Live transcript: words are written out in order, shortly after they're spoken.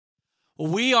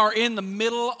We are in the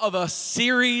middle of a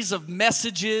series of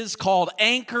messages called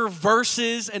Anchor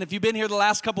Verses. And if you've been here the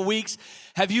last couple weeks,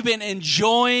 have you been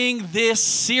enjoying this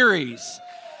series?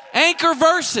 Anchor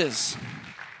Verses.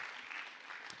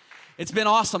 It's been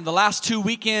awesome. The last 2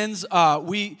 weekends,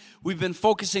 we've been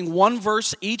focusing one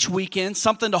verse each weekend,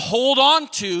 something to hold on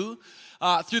to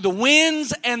through the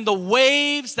winds and the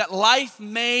waves that life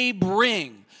may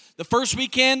bring. The first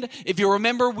weekend, if you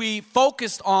remember, we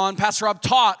focused on, Pastor Rob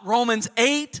taught Romans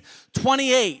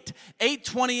 8:28.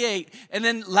 And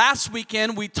then last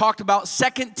weekend, we talked about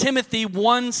 2 Timothy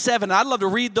 1:7. I'd love to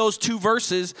read those two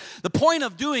verses. The point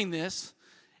of doing this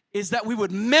is that we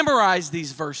would memorize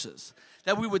these verses,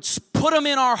 that we would put them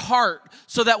in our heart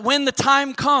so that when the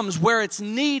time comes where it's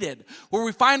needed, where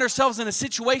we find ourselves in a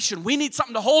situation, we need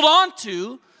something to hold on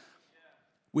to,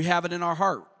 we have it in our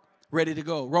heart, ready to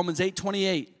go. Romans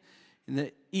 8:28. In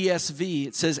the ESV,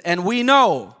 it says, "And we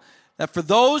know that for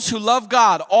those who love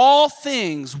God, all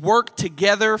things work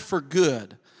together for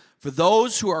good, for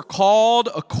those who are called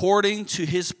according to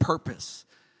his purpose."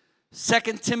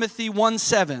 2 Timothy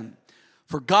 1:7,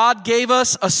 "For God gave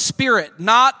us a spirit,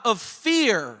 not of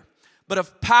fear, but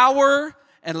of power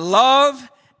and love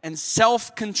and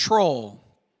self-control."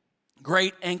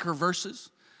 Great anchor verses.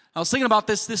 I was thinking about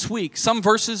this week. Some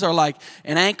verses are like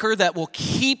an anchor that will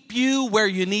keep you where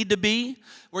you need to be,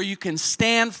 where you can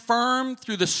stand firm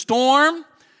through the storm.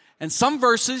 And some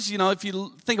verses, if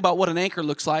you think about what an anchor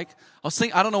looks like,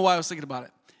 I don't know why I was thinking about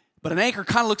it, but an anchor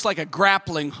kind of looks like a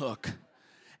grappling hook.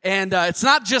 And it's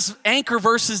not just anchor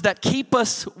verses that keep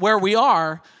us where we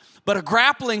are, but a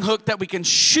grappling hook that we can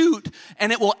shoot,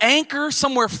 and it will anchor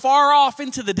somewhere far off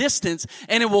into the distance,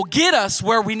 and it will get us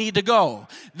where we need to go.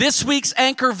 This week's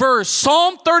anchor verse,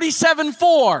 Psalm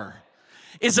 37:4,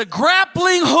 is a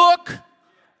grappling hook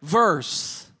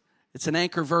verse. It's an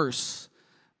anchor verse.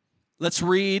 Let's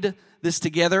read this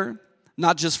together,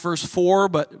 not just verse 4,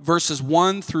 but verses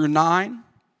 1 through 9.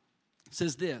 It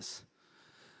says this: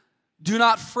 "Do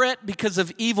not fret because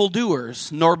of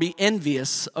evildoers, nor be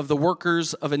envious of the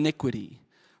workers of iniquity.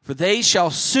 For they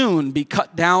shall soon be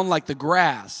cut down like the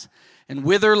grass, and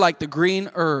wither like the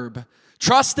green herb.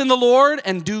 Trust in the Lord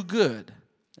and do good.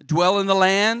 Dwell in the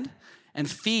land and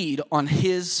feed on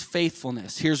his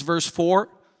faithfulness." Here's verse 4,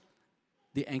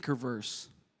 the anchor verse.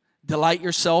 "Delight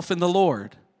yourself in the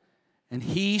Lord, and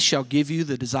he shall give you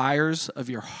the desires of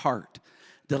your heart."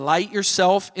 Delight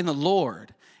yourself in the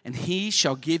Lord, and he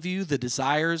shall give you the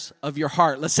desires of your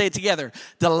heart. Let's say it together.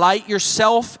 Delight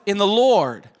yourself in the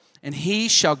Lord, and he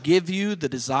shall give you the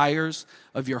desires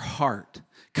of your heart.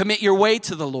 Commit your way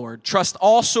to the Lord. Trust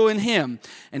also in him,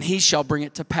 and he shall bring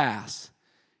it to pass.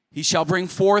 He shall bring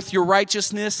forth your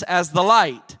righteousness as the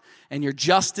light, and your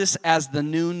justice as the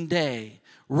noonday.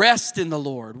 Rest in the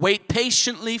Lord. Wait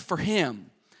patiently for him.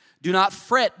 Do not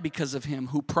fret because of him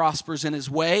who prospers in his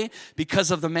way,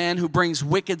 because of the man who brings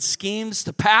wicked schemes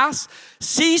to pass.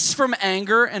 Cease from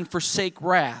anger and forsake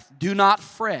wrath. Do not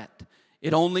fret.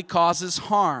 It only causes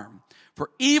harm. For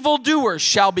evildoers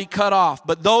shall be cut off,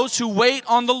 but those who wait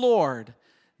on the Lord,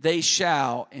 they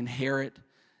shall inherit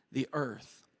the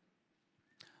earth.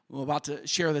 We're about to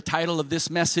share the title of this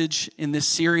message in this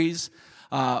series,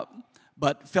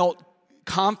 but felt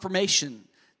confirmation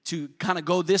to kind of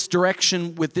go this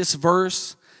direction with this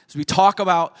verse. As we talk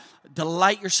about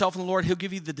delight yourself in the Lord, he'll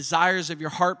give you the desires of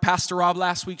your heart. Pastor Rob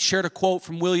last week shared a quote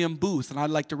from William Booth, and I'd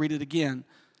like to read it again.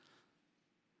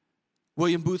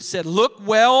 William Booth said, "Look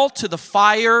well to the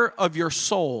fire of your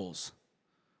souls,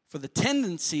 for the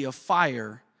tendency of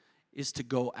fire is to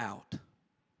go out."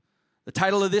 The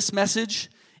title of this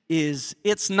message is,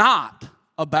 "It's Not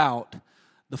About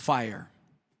the Fire."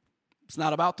 It's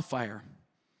not about the fire.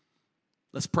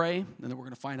 Let's pray, and then we're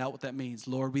going to find out what that means.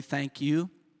 Lord, we thank you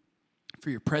for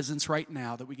your presence right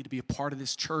now, that we get to be a part of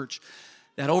this church,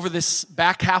 that over this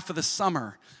back half of the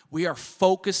summer, we are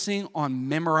focusing on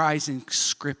memorizing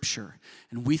Scripture.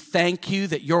 And we thank you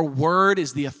that your word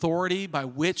is the authority by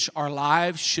which our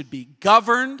lives should be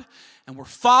governed, and we're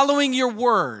following your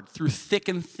word through thick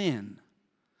and thin,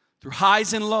 through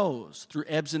highs and lows, through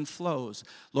ebbs and flows.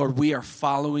 Lord, we are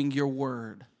following your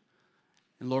word.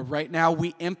 And Lord, right now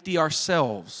we empty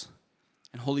ourselves.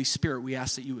 And Holy Spirit, we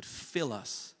ask that you would fill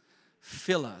us,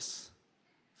 fill us,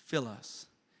 fill us.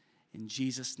 In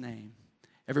Jesus' name.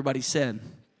 Everybody said,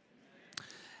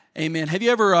 amen. Have you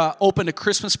ever opened a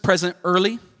Christmas present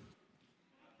early?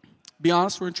 Be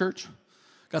honest, we're in church.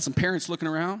 Got some parents looking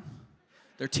around.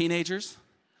 They're teenagers.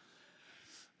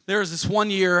 There was this one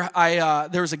year,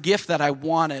 there was a gift that I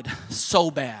wanted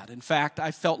so bad. In fact, I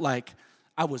felt like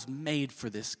I was made for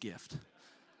this gift.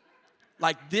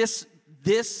 Like this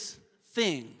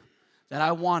thing that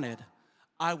I wanted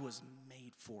I was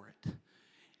made for it.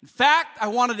 In fact, I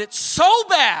wanted it so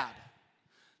bad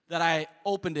that I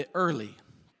opened it early.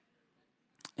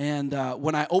 And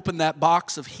when I opened that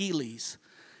box of Heelys,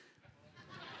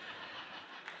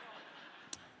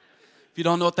 if you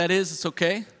don't know what that is, it's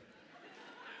okay.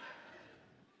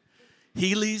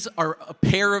 Heelys are a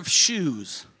pair of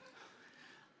shoes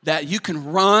that you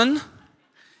can run.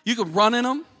 You can run in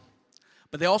them,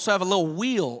 but they also have a little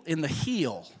wheel in the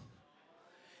heel.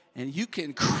 And you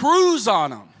can cruise on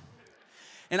them.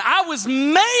 And I was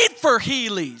made for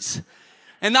Heelys.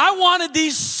 And I wanted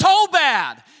these so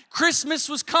bad. Christmas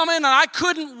was coming and I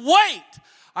couldn't wait.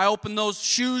 I opened those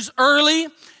shoes early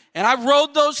and I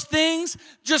rode those things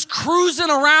just cruising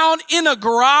around in a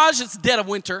garage. It's dead of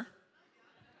winter.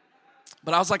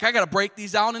 But I was like, I got to break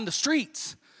these out in the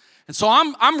streets. And so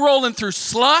I'm rolling through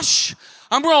slush.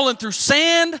 I'm rolling through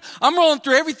sand. I'm rolling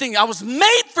through everything. I was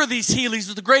made for these Heelys. It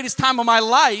was the greatest time of my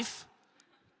life.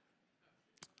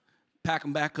 Pack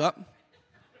them back up.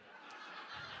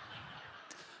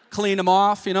 Clean them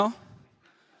off,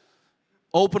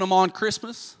 Open them on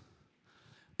Christmas.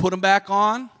 Put them back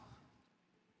on.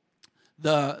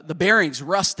 The bearings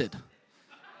rusted.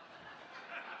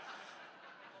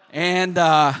 And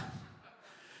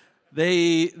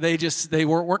they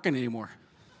weren't working anymore.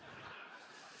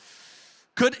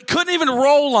 Couldn't even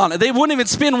roll on it. They wouldn't even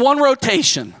spin one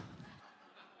rotation.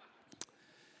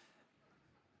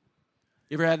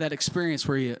 You ever had that experience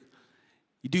where you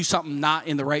do something not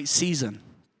in the right season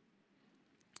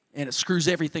and it screws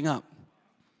everything up?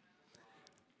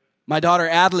 My daughter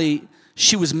Adley,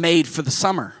 she was made for the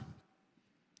summer.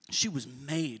 She was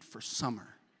made for summer.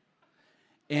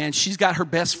 And she's got her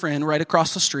best friend right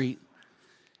across the street.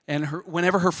 And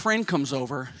whenever her friend comes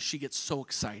over, she gets so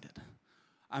excited.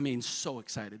 I mean, so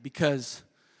excited because,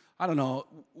 I don't know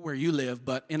where you live,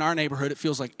 but in our neighborhood, it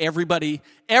feels like everybody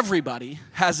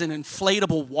has an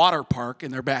inflatable water park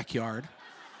in their backyard.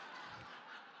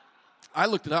 I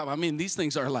looked it up. I mean, these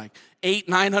things are like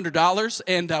 $800-900,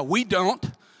 and we don't.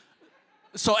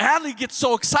 So Adley gets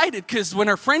so excited because when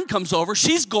her friend comes over,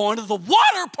 she's going to the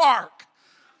water park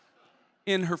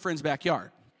in her friend's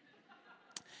backyard.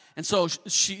 And so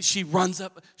she runs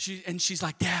up, she's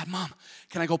like, Dad, Mom,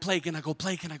 can I go play? Can I go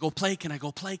play? Can I go play? Can I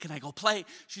go play? Can I go play?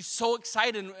 She's so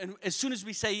excited, and as soon as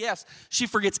we say yes, she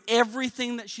forgets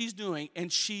everything that she's doing,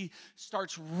 and she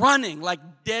starts running like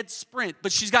dead sprint,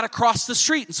 but she's got to cross the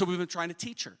street, and so we've been trying to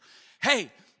teach her,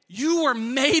 hey, you were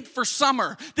made for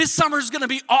summer. This summer is going to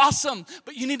be awesome,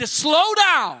 but you need to slow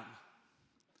down.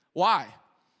 Why?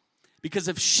 Because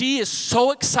if she is so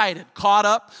excited, caught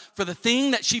up for the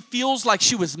thing that she feels like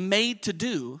she was made to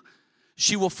do,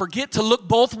 she will forget to look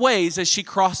both ways as she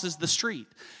crosses the street.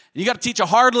 And you got to teach a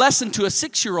hard lesson to a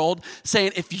 6-year-old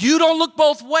saying, if you don't look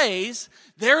both ways,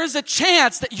 there is a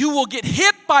chance that you will get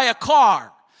hit by a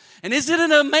car. And isn't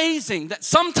it amazing that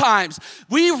sometimes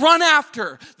we run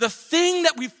after the thing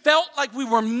that we felt like we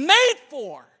were made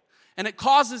for, and it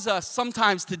causes us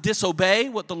sometimes to disobey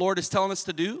what the Lord is telling us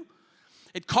to do?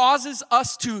 It causes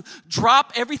us to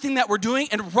drop everything that we're doing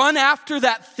and run after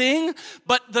that thing.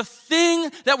 But the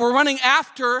thing that we're running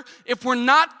after, if we're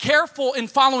not careful in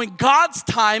following God's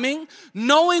timing,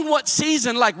 knowing what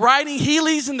season, like riding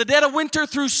Heelys in the dead of winter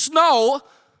through snow,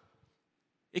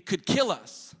 it could kill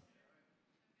us.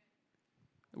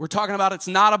 We're talking about it's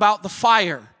not about the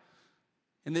fire.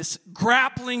 In this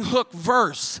grappling hook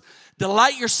verse,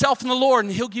 delight yourself in the Lord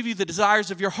and He'll give you the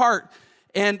desires of your heart.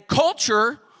 And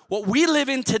culture, what we live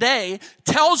in today,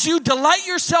 tells you delight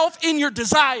yourself in your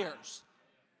desires.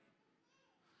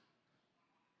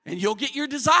 And you'll get your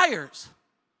desires.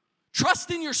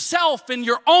 Trust in yourself and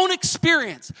your own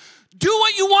experience. Do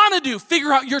what you want to do.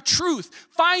 Figure out your truth.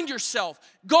 Find yourself.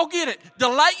 Go get it.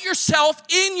 Delight yourself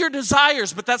in your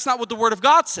desires. But that's not what the Word of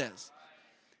God says.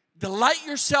 Delight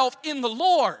yourself in the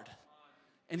Lord,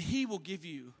 and He will give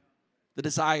you the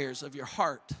desires of your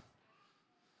heart.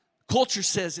 Culture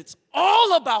says it's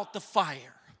all about the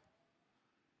fire.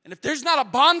 And if there's not a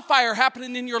bonfire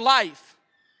happening in your life,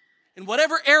 in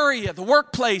whatever area, the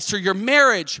workplace or your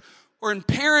marriage or in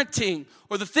parenting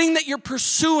or the thing that you're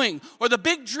pursuing or the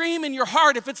big dream in your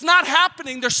heart, if it's not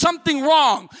happening, there's something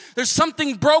wrong. There's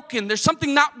something broken. There's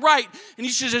something not right. And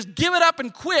you should just give it up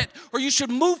and quit, or you should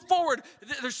move forward.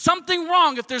 There's something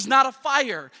wrong if there's not a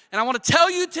fire. And I want to tell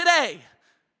you today,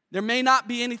 there may not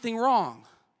be anything wrong.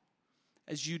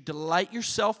 As you delight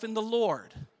yourself in the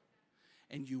Lord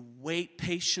and you wait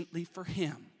patiently for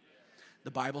Him.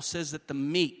 The Bible says that the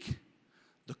meek,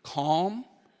 the calm,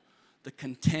 the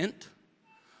content,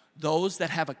 those that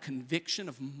have a conviction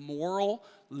of moral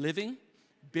living,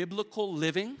 biblical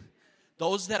living,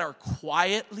 those that are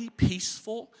quietly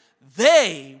peaceful,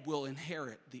 they will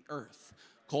inherit the earth.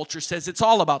 Culture says it's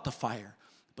all about the fire,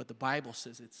 but the Bible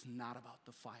says it's not about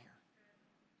the fire.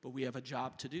 But we have a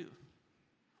job to do.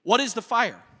 What is the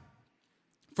fire?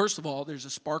 First of all, there's a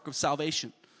spark of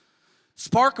salvation.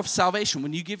 Spark of salvation.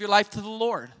 When you give your life to the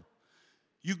Lord,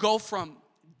 you go from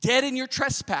dead in your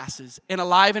trespasses and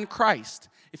alive in Christ.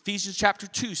 Ephesians chapter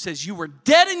 2 says you were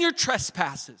dead in your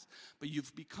trespasses, but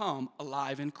you've become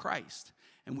alive in Christ.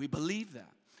 And we believe that.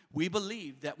 We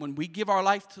believe that when we give our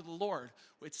life to the Lord,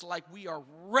 it's like we are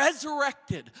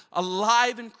resurrected,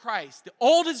 alive in Christ. The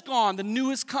old is gone, the new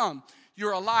has come.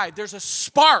 You're alive. There's a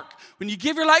spark. When you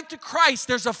give your life to Christ,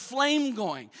 there's a flame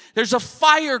going. There's a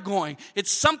fire going.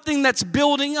 It's something that's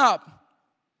building up.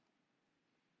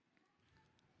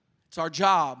 It's our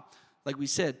job, like we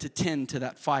said, to tend to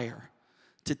that fire,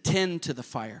 to tend to the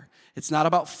fire. It's not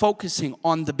about focusing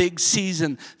on the big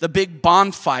season, the big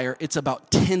bonfire. It's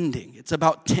about tending. It's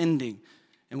about tending.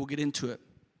 And we'll get into it.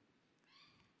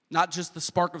 Not just the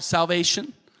spark of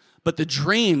salvation, but the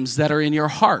dreams that are in your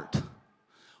heart.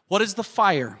 What is the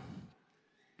fire?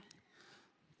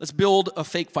 Let's build a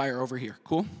fake fire over here.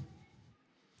 Cool?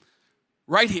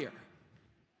 Right here.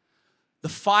 The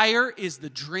fire is the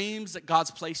dreams that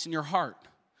God's placed in your heart.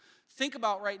 Think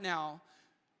about right now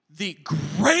the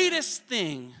greatest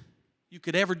thing you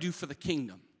could ever do for the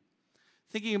kingdom.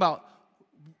 Thinking about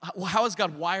how has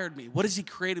God wired me? What has He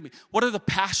created me? What are the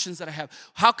passions that I have?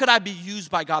 How could I be used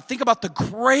by God? Think about the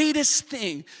greatest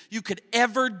thing you could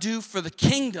ever do for the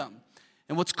kingdom.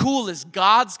 And what's cool is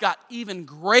God's got even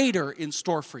greater in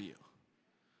store for you.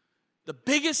 The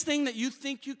biggest thing that you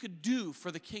think you could do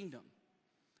for the kingdom,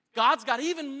 God's got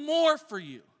even more for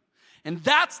you. And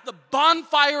that's the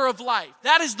bonfire of life.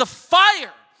 That is the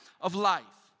fire of life.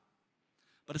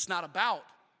 But it's not about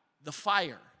the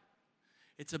fire.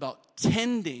 It's about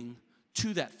tending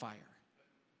to that fire.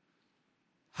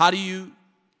 How do you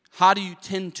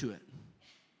tend to it?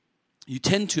 You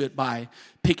tend to it by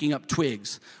picking up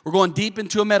twigs. We're going deep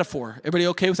into a metaphor. Everybody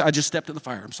okay with that? I just stepped in the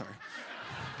fire. I'm sorry.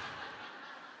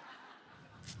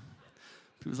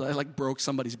 I like broke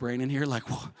somebody's brain in here. Like,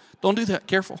 whoa, don't do that.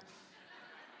 Careful.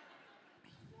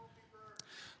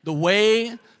 The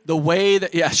way that,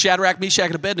 yeah, Shadrach, Meshach,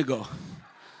 and Abednego.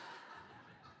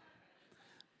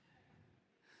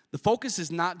 The focus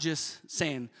is not just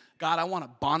saying, God, I want a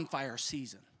bonfire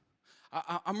season.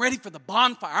 I'm ready for the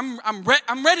bonfire.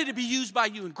 I'm ready to be used by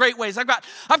you in great ways. I've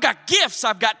got gifts.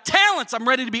 I've got talents. I'm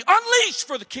ready to be unleashed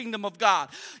for the kingdom of God.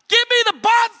 Give me the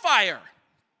bonfire.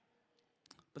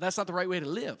 But that's not the right way to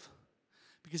live.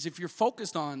 Because if you're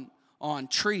focused on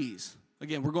trees,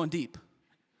 again, we're going deep.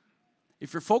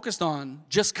 If you're focused on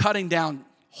just cutting down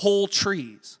whole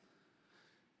trees,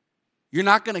 you're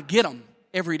not going to get them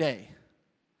every day.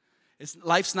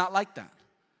 Life's not like that.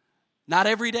 Not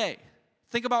every day.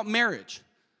 Think about marriage.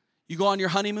 You go on your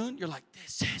honeymoon, you're like,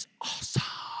 this is awesome.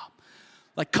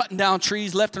 Like cutting down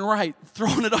trees left and right,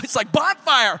 throwing it, it's like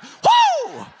bonfire.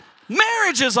 Woo!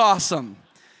 Marriage is awesome. And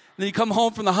then you come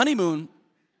home from the honeymoon,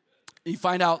 and you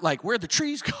find out, like, where'd the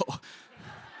trees go?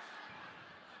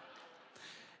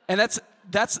 And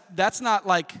that's not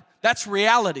like, that's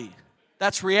reality.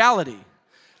 That's reality.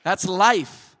 That's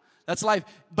life. That's life.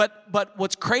 But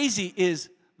what's crazy is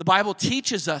the Bible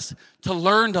teaches us to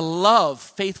learn to love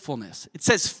faithfulness. It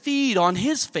says feed on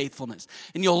His faithfulness.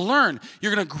 And you'll learn.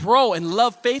 You're going to grow and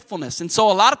love faithfulness. And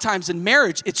so a lot of times in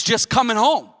marriage, it's just coming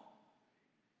home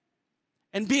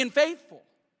and being faithful.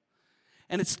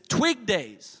 And it's twig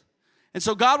days. And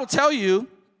so God will tell you,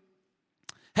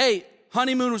 hey,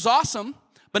 honeymoon was awesome,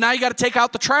 but now you got to take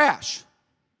out the trash.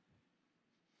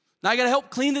 Now you got to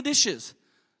help clean the dishes.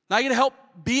 Now you got to help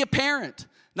be a parent.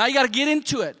 Now you got to get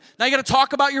into it. Now you got to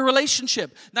talk about your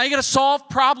relationship. Now you got to solve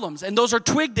problems. And those are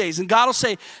twig days. And God will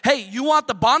say, hey, you want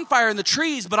the bonfire and the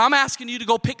trees, but I'm asking you to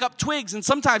go pick up twigs. And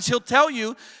sometimes He'll tell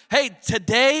you, hey,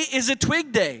 today is a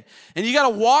twig day. And you got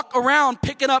to walk around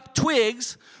picking up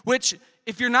twigs, which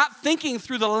if you're not thinking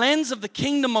through the lens of the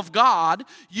kingdom of God,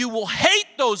 you will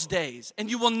hate those days and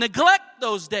you will neglect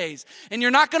those days. And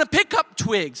you're not going to pick up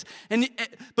twigs.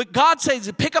 But God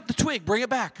says, pick up the twig, bring it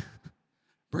back.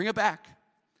 Bring it back.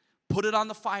 Put it on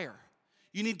the fire.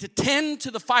 You need to tend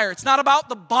to the fire. It's not about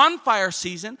the bonfire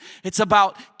season. It's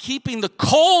about keeping the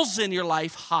coals in your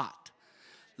life hot.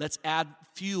 Let's add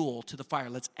fuel to the fire.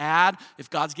 Let's add,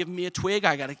 if God's given me a twig,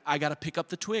 I gotta pick up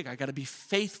the twig. I gotta be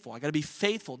faithful. I gotta be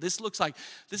faithful. This looks like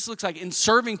in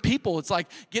serving people, it's like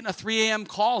getting a 3 a.m.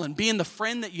 call and being the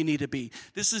friend that you need to be.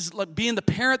 This is like being the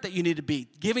parent that you need to be,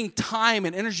 giving time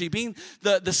and energy, being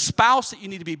the spouse that you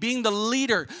need to be, being the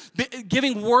leader,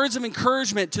 giving words of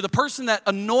encouragement to the person that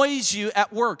annoys you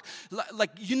at work. Like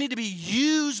you need to be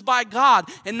used by God.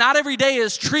 And not every day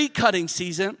is tree cutting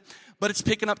season, but it's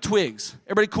picking up twigs.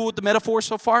 Everybody cool with the metaphor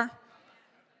so far?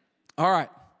 All right.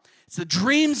 It's the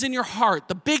dreams in your heart,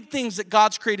 the big things that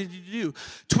God's created you to do.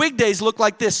 Twig days look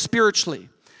like this spiritually.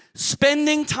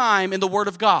 Spending time in the Word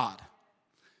of God.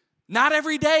 Not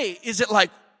every day is it like,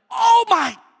 oh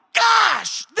my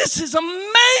gosh, this is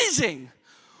amazing.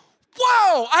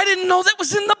 Whoa, I didn't know that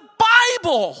was in the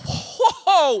Bible.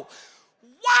 Whoa,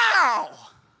 wow.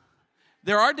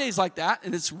 There are days like that,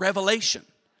 and it's revelation.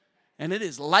 And it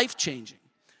is life-changing.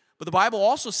 But the Bible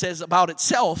also says about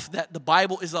itself that the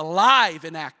Bible is alive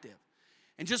and active.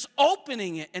 And just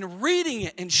opening it and reading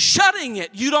it and shutting it,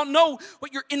 you don't know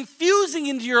what you're infusing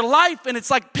into your life, and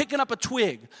it's like picking up a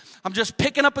twig. I'm just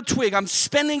picking up a twig. I'm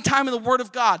spending time in the Word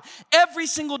of God every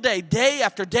single day, day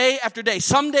after day after day.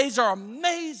 Some days are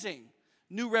amazing,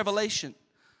 new revelation.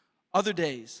 Other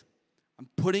days, I'm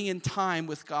putting in time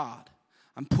with God.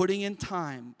 I'm putting in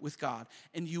time with God,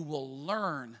 and you will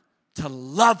learn to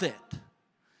love it.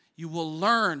 You will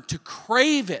learn to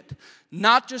crave it.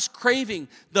 Not just craving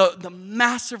the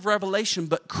massive revelation,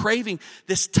 but craving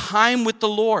this time with the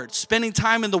Lord, spending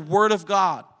time in the Word of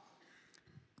God.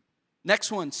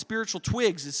 Next one, spiritual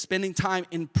twigs, is spending time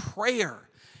in prayer.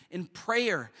 In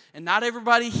prayer. And not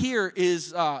everybody here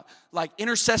is like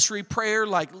intercessory prayer,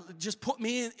 like just put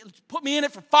me in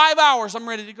it for 5 hours, I'm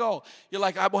ready to go. You're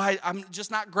like, I'm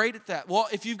just not great at that. Well,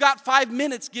 if you've got 5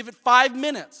 minutes, give it 5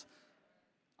 minutes.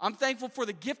 I'm thankful for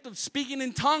the gift of speaking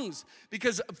in tongues,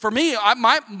 because for me,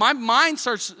 my mind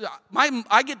starts,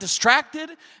 I get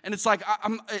distracted, and it's like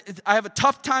I have a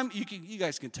tough time. You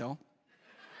guys can tell.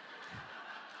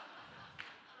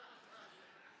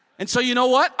 And so you know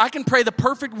what? I can pray the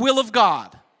perfect will of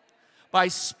God by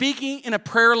speaking in a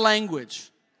prayer language,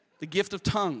 the gift of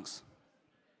tongues.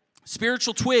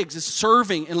 Spiritual twigs is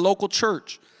serving in local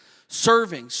church.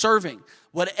 Serving.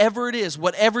 Whatever it is,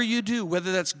 whatever you do,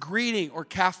 whether that's greeting or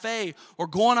cafe or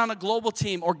going on a global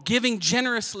team or giving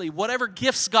generously, whatever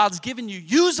gifts God's given you,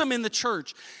 use them in the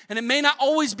church. And it may not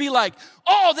always be like,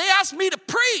 oh, they asked me to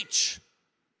preach.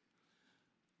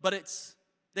 But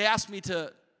they asked me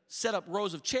to set up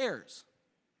rows of chairs.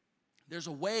 There's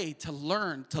a way to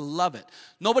learn to love it.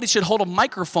 Nobody should hold a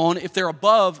microphone if they're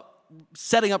above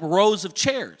setting up rows of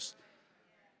chairs.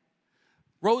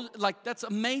 Like, that's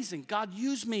amazing. God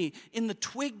used me in the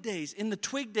twig days.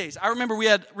 I remember we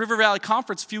had River Valley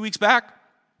Conference a few weeks back,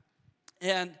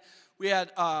 and we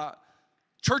had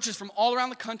churches from all around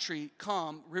the country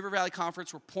come. River Valley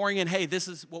Conference, we're pouring in, hey, this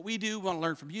is what we do. We want to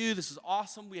learn from you. This is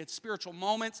awesome. We had spiritual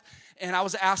moments, and I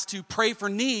was asked to pray for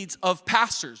needs of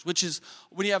pastors, which is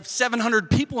when you have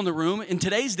 700 people in the room in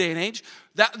today's day and age,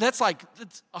 that's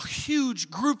a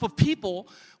huge group of people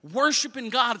worshiping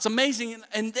God. It's amazing,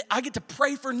 and I get to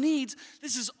pray for needs.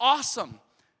 This is awesome.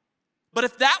 But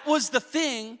if that was the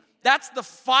thing, that's the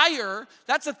fire,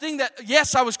 that's the thing that,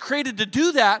 yes, I was created to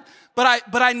do that, but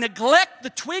I neglect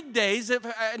the twig days, if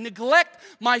I neglect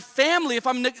my family,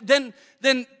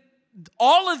 then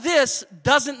all of this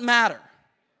doesn't matter.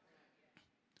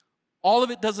 All of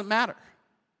it doesn't matter.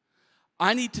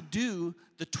 I need to do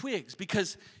the twigs,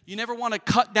 because you never want to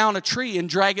cut down a tree and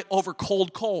drag it over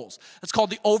cold coals. That's called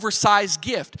the oversized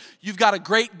gift. You've got a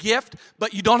great gift,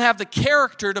 but you don't have the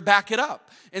character to back it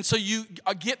up. And so you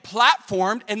get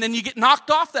platformed, and then you get knocked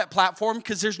off that platform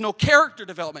because there's no character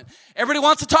development. Everybody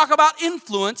wants to talk about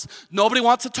influence. Nobody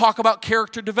wants to talk about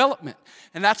character development.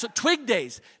 And that's what twig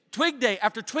days. Twig day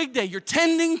after twig day, you're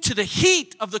tending to the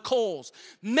heat of the coals,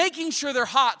 making sure they're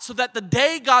hot so that the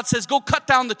day God says, go cut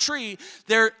down the tree,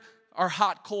 there are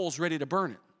hot coals ready to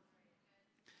burn it.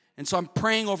 And so I'm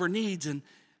praying over needs and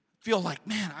feel like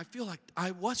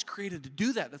I was created to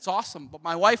do that. That's awesome. But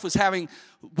my wife was having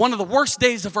one of the worst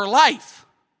days of her life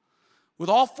with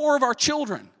all 4 of our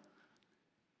children.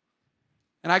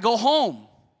 And I go home,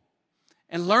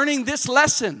 and learning this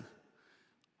lesson,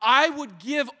 I would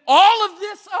give all of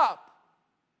this up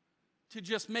to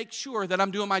just make sure that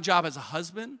I'm doing my job as a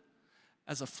husband,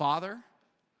 as a father.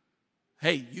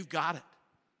 Hey, you've got it.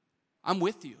 I'm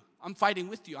with you. I'm fighting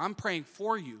with you. I'm praying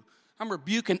for you. I'm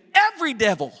rebuking every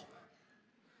devil.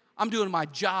 I'm doing my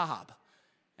job.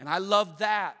 And I love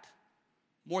that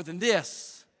more than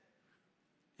this.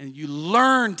 And you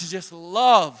learn to just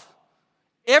love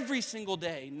every single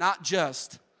day, not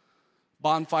just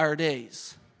bonfire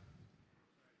days.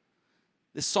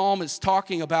 This psalm is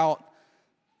talking about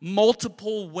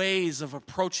multiple ways of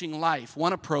approaching life.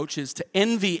 One approach is to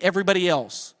envy everybody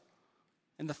else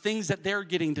and the things that they're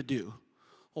getting to do.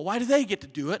 Well, why do they get to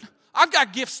do it? I've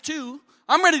got gifts too.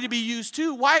 I'm ready to be used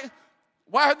too. Why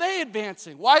are they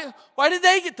advancing? Why did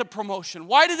they get the promotion?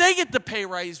 Why did they get the pay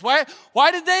raise? Why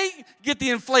did they get the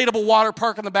inflatable water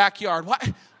park in the backyard?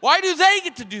 Why do they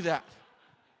get to do that?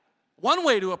 One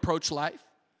way to approach life,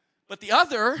 but the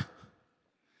other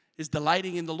is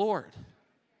delighting in the Lord.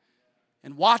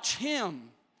 And watch Him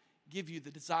give you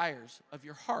the desires of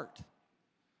your heart.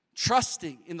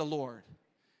 Trusting in the Lord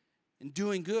and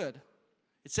doing good.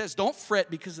 It says, don't fret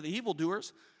because of the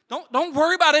evildoers. Don't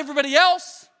worry about everybody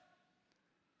else.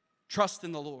 Trust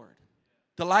in the Lord.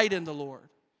 Delight in the Lord.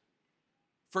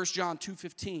 1 John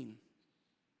 2:15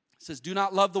 says, do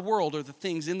not love the world or the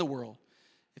things in the world.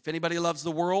 If anybody loves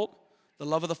the world, the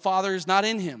love of the Father is not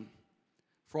in him.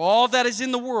 For all that is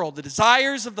in the world, the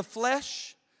desires of the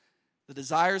flesh, the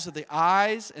desires of the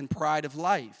eyes, and pride of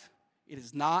life, it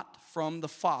is not from the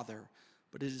Father,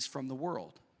 but it is from the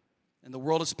world. And the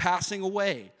world is passing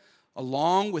away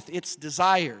along with its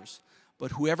desires,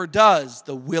 but whoever does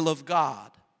the will of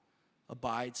God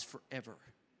abides forever.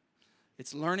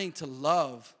 It's learning to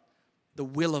love the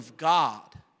will of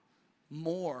God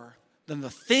more than the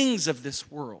things of this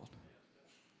world.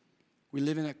 We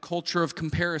live in a culture of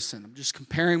comparison. I'm just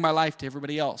comparing my life to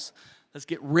everybody else. Let's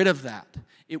get rid of that.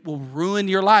 It will ruin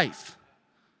your life.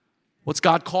 What's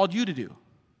God called you to do?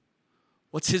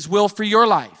 What's His will for your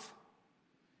life?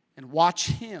 And watch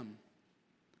Him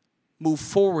move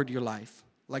forward your life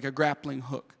like a grappling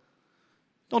hook.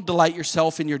 Don't delight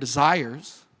yourself in your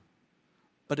desires,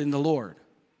 but in the Lord.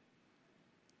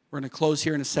 We're going to close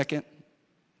here in a second.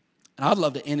 And I'd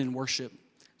love to end in worship,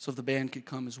 so if the band could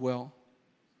come as well.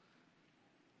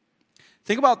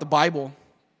 Think about the Bible,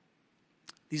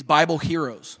 these Bible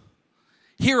heroes.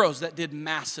 Heroes that did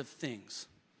massive things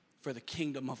for the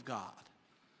kingdom of God.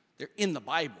 They're in the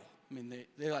Bible. I mean,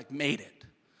 they like made it.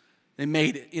 They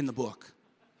made it in the book.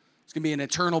 It's going to be an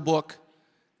eternal book.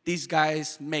 These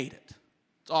guys made it.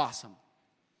 It's awesome.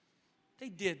 They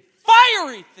did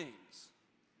fiery things.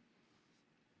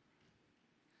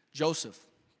 Joseph,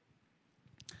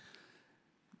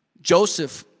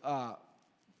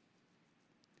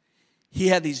 he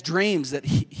had these dreams that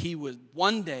he would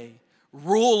one day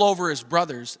rule over his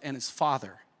brothers and his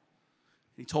father.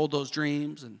 He told those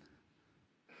dreams and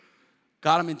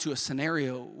got him into a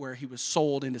scenario where he was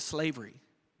sold into slavery.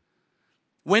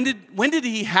 When did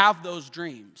he have those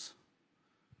dreams?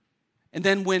 And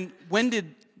then when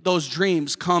did those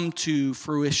dreams come to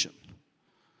fruition?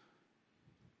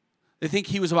 They think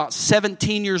he was about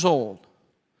 17 years old.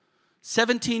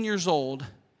 17 years old,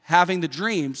 having the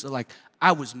dreams of like,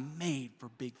 I was made for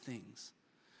big things.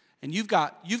 And you've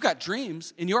got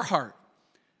dreams in your heart,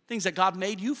 things that God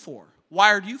made you for,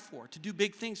 wired you for, to do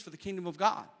big things for the kingdom of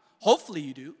God. Hopefully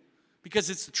you do,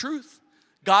 because it's the truth.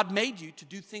 God made you to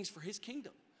do things for His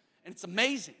kingdom. And it's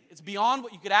amazing. It's beyond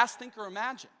what you could ask, think, or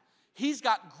imagine. He's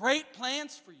got great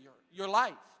plans for your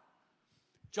life.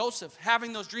 Joseph,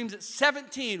 having those dreams at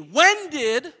 17, when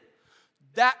did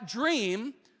that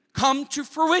dream come to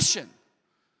fruition?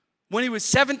 When he was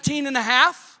 17 and a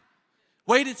half?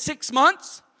 Waited 6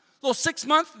 months? Well, 6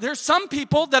 months, there's some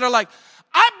people that are like,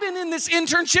 I've been in this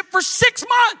internship for 6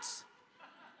 months.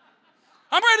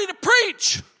 I'm ready to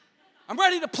preach. I'm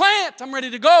ready to plant. I'm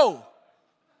ready to go.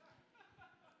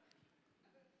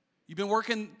 You've been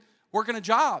working a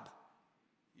job.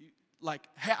 Like,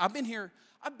 hey, I've been here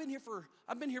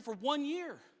for 1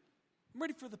 year. I'm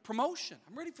ready for the promotion.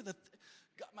 I'm ready for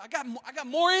I got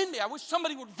more in me. I wish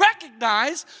somebody would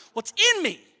recognize what's in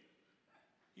me.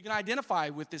 You can identify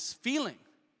with this feeling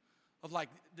of like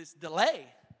this delay.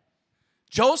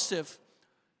 Joseph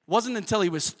wasn't until he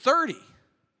was 30.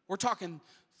 We're talking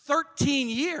 13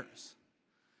 years.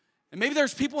 And maybe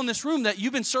there's people in this room that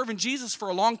you've been serving Jesus for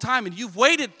a long time and you've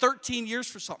waited 13 years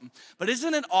for something. But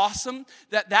isn't it awesome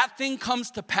that that thing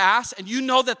comes to pass and you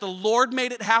know that the Lord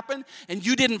made it happen and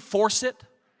you didn't force it?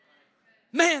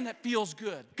 Man, that feels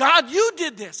good. God, you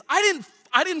did this. I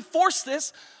didn't force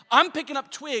this. I'm picking up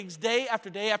twigs day after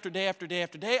day after day after day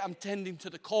after day. I'm tending to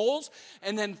the coals.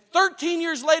 And then 13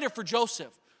 years later for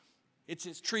Joseph, it's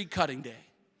his tree cutting day.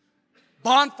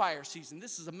 Bonfire season.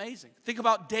 This is amazing. Think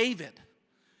about David.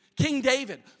 King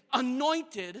David,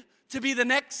 anointed to be the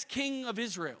next king of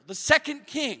Israel, the second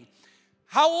king.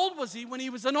 How old was he when he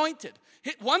was anointed?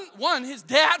 His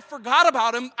dad forgot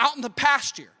about him out in the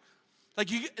pasture. Like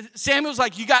Samuel's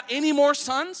like, you got any more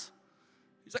sons?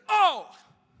 He's like, oh.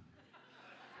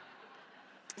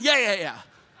 Yeah.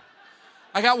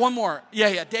 I got one more.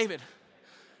 Yeah, David.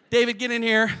 David, get in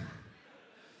here.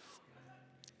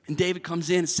 And David comes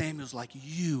in, and Samuel's like,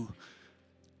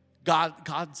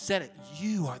 God said it.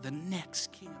 You are the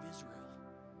next king of Israel.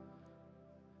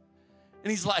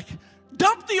 And he's like,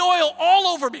 dump the oil all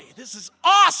over me. This is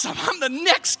awesome. I'm the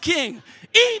next king.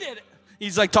 Eat it.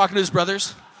 He's like talking to his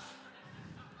brothers.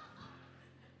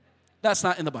 That's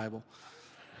not in the Bible.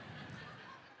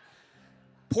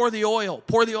 Pour the oil.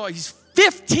 He's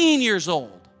 15 years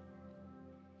old.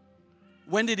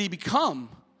 When did he become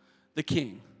the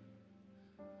king?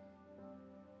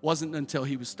 Wasn't until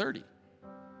he was 30.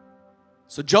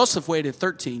 So Joseph waited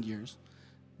 13 years.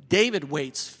 David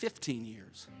waits 15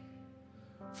 years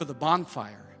for the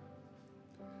bonfire,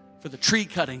 for the tree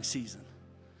cutting season,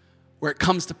 where it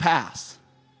comes to pass.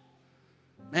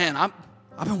 Man, I've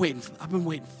been waiting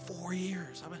 4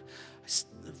 years.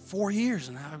 4 years,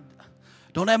 and I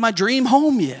don't have my dream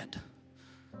home yet.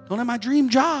 Don't have my dream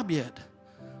job yet.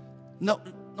 No,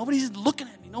 nobody's looking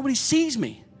at me. Nobody sees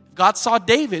me. If God saw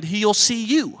David, he'll see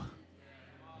you.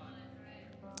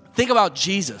 Think about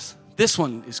Jesus. This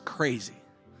one is crazy.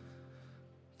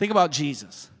 Think about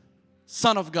Jesus,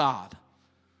 Son of God,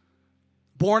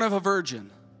 born of a virgin.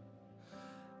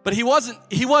 But he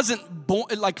wasn't born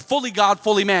like fully God,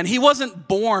 fully man. He wasn't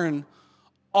born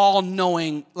all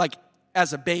knowing like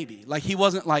as a baby. Like he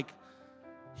wasn't like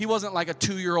a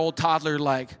 2-year-old toddler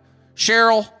like,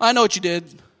 Cheryl, I know what you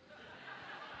did.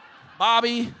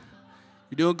 Bobby,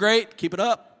 you're doing great. Keep it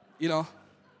up, you know.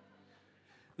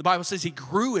 The Bible says he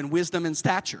grew in wisdom and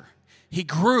stature. He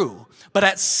grew. But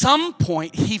at some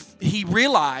point, he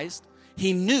realized,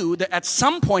 he knew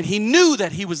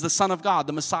that he was the Son of God,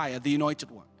 the Messiah, the Anointed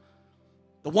One.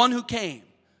 The one who came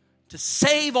to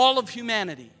save all of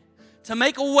humanity, to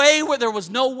make a way where there was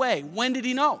no way. When did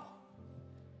he know?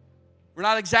 We're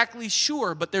not exactly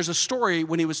sure, but there's a story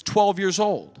when he was 12 years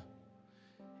old.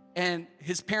 And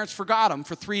his parents forgot him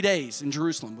for 3 days in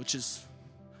Jerusalem, which is,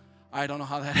 I don't know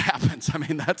how that happens. I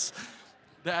mean,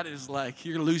 that is like,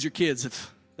 you're going to lose your kids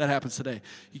if that happens today.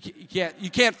 You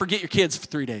can't forget your kids for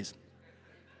 3 days.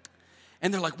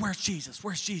 And they're like, where's Jesus?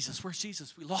 Where's Jesus? Where's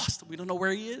Jesus? We lost him. We don't know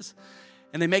where he is.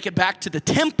 And they make it back to the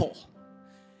temple.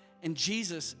 And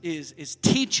Jesus is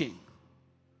teaching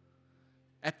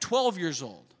at 12 years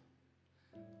old.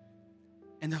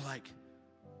 And they're like,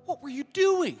 what were you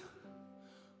doing?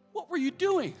 What were you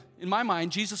doing? In my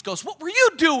mind, Jesus goes, what were you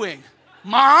doing,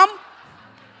 Mom?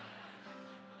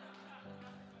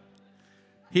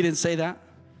 He didn't say that.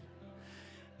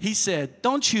 He said,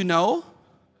 don't you know,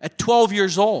 at 12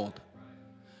 years old,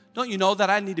 don't you know that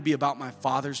I need to be about my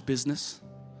Father's business?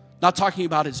 Not talking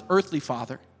about his earthly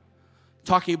father,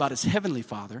 talking about his heavenly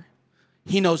Father.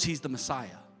 He knows he's the Messiah.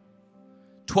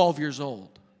 12 years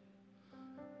old.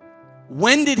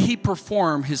 When did he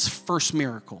perform his first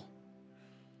miracle?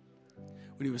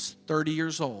 When he was 30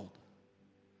 years old.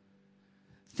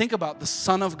 Think about the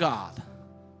Son of God.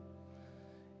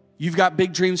 You've got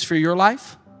big dreams for your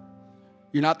life.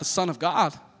 You're not the Son of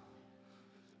God.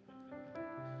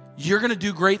 You're going to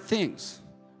do great things.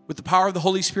 With the power of the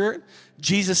Holy Spirit,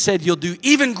 Jesus said you'll do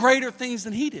even greater things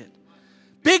than he did.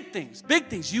 Big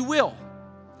things, you will.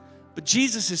 But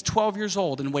Jesus is 12 years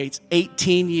old and waits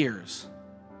 18 years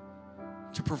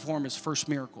to perform his first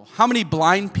miracle. How many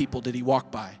blind people did he walk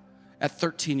by at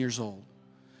 13 years old?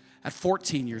 At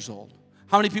 14 years old?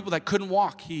 How many people that couldn't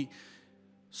walk, he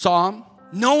saw them,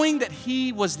 knowing that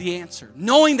he was the answer,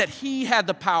 knowing that he had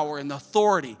the power and the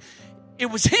authority. It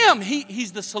was him.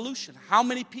 He's the solution. How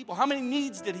many people, how many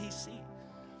needs did he see?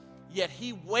 Yet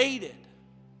he waited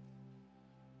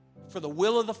for the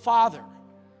will of the Father.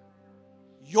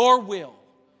 Your will,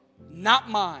 not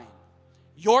mine.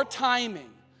 Your timing,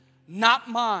 not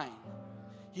mine.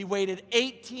 He waited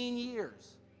 18 years.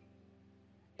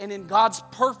 And in God's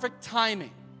perfect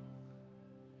timing,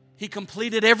 he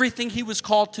completed everything he was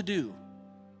called to do.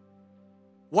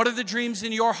 What are the dreams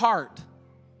in your heart?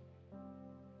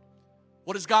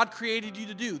 What has God created you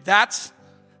to do? That's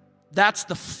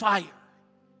the fire.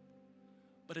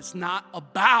 But it's not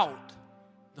about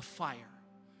the fire.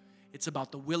 It's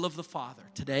about the will of the Father.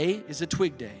 Today is a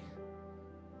twig day.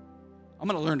 I'm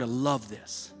going to learn to love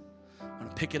this. I'm going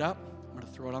to pick it up. I'm going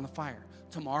to throw it on the fire.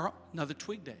 Tomorrow, another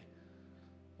twig day.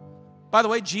 By the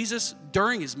way, Jesus,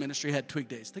 during his ministry, had twig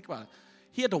days. Think about it.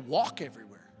 He had to walk everywhere.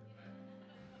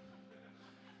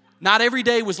 Not every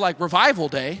day was like revival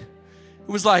day.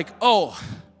 It was like, oh,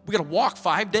 we got to walk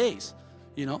 5 days,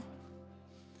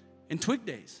 and twig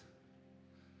days.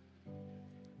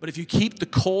 But if you keep the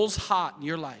coals hot in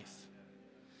your life,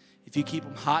 if you keep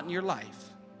them hot in your life,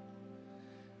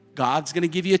 God's going to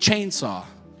give you a chainsaw,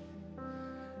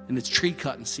 and it's tree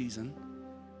cutting season,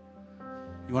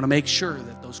 You want to make sure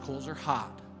that those coals are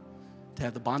hot to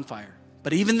have the bonfire.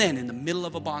 But even then, in the middle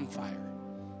of a bonfire,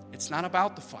 it's not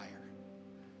about the fire.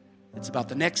 It's about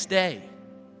the next day.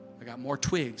 I got more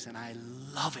twigs, and I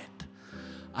love it.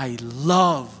 I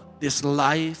love this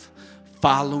life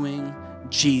following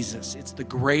Jesus. It's the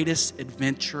greatest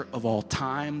adventure of all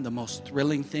time, the most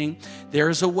thrilling thing. There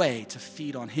is a way to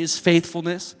feed on his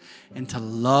faithfulness and to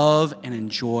love and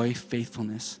enjoy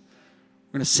faithfulness.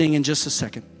 We're going to sing in just a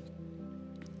second.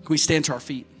 Can we stand to our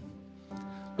feet?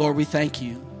 Lord, we thank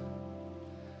you.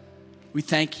 We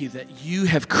thank you that you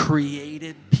have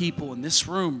created people in this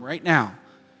room right now,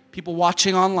 people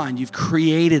watching online. You've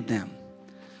created them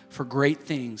for great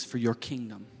things for your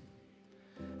kingdom.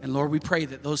 And Lord, we pray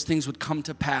that those things would come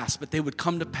to pass, but they would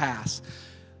come to pass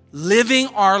living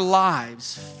our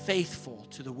lives faithful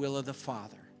to the will of the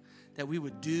Father, that we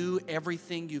would do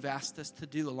everything you've asked us to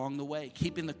do along the way,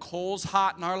 keeping the coals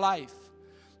hot in our life,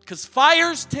 because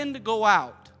fires tend to go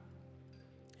out.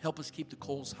 Help us keep the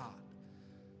coals hot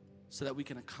so that we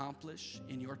can accomplish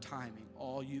in your timing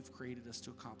all you've created us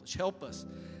to accomplish. Help us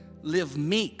live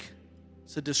meek.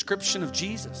 It's a description of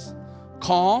Jesus.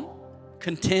 Calm,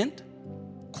 content,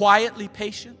 quietly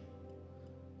patient,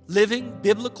 living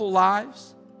biblical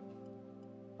lives,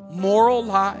 moral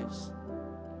lives.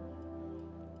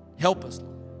 Help us,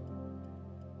 Lord.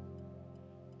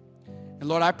 And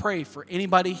Lord, I pray for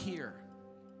anybody here,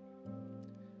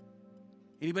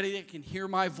 anybody that can hear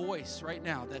my voice right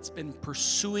now that's been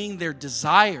pursuing their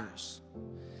desires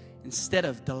instead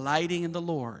of delighting in the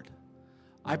Lord.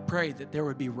 I pray that there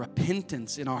would be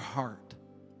repentance in our heart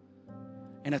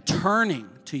and a turning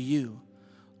to you.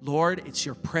 Lord, it's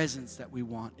your presence that we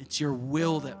want. It's your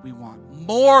will that we want,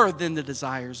 more than the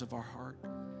desires of our heart.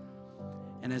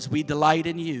 And as we delight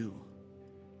in you,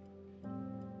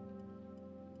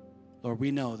 Lord, we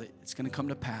know that it's going to come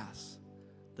to pass,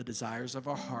 the desires of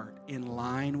our heart in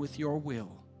line with your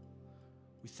will.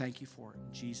 We thank you for it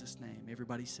in Jesus' name.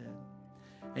 Everybody said,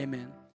 amen.